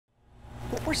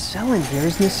we're selling here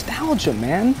is nostalgia,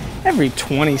 man. Every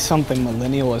 20-something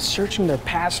millennial is searching their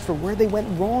past for where they went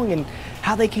wrong and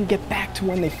how they can get back to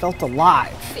when they felt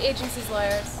alive. The agency's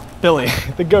lawyers. Billy,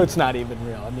 the goat's not even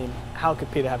real. I mean, how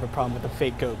could Peter have a problem with a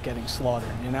fake goat getting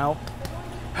slaughtered, you know?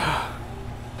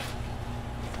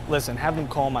 Listen, have them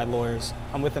call my lawyers.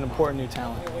 I'm with an important new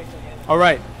talent. All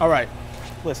right.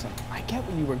 Listen, I get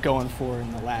what you were going for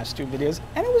in the last 2 videos,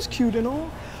 and it was cute and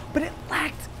all, but it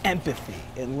lacked empathy.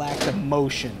 It lacked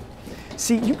emotion.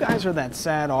 See, you guys are that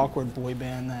sad, awkward boy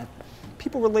band that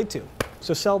people relate to,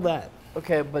 so sell that.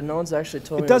 Okay, but no one's actually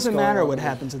told me. It doesn't matter what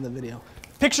happens in the video.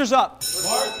 Pictures up.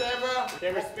 Mark, camera.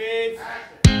 Camera speeds.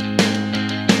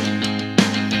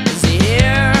 Is he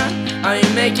here? Are you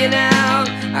making out?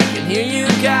 I can hear you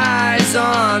guys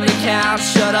on the couch.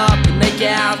 Shut up and make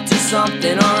out. Do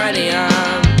something already.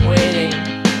 I'm waiting.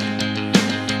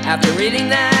 After reading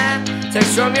that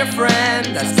text from your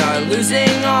friend, I started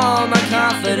losing all my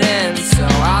confidence. So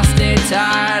I'll stay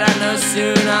tight. I know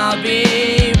soon I'll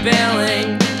be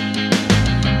bailing.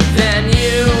 Then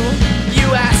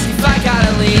you asked if I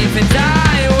gotta leave, and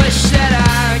I wish that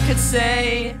I could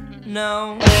say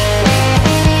no.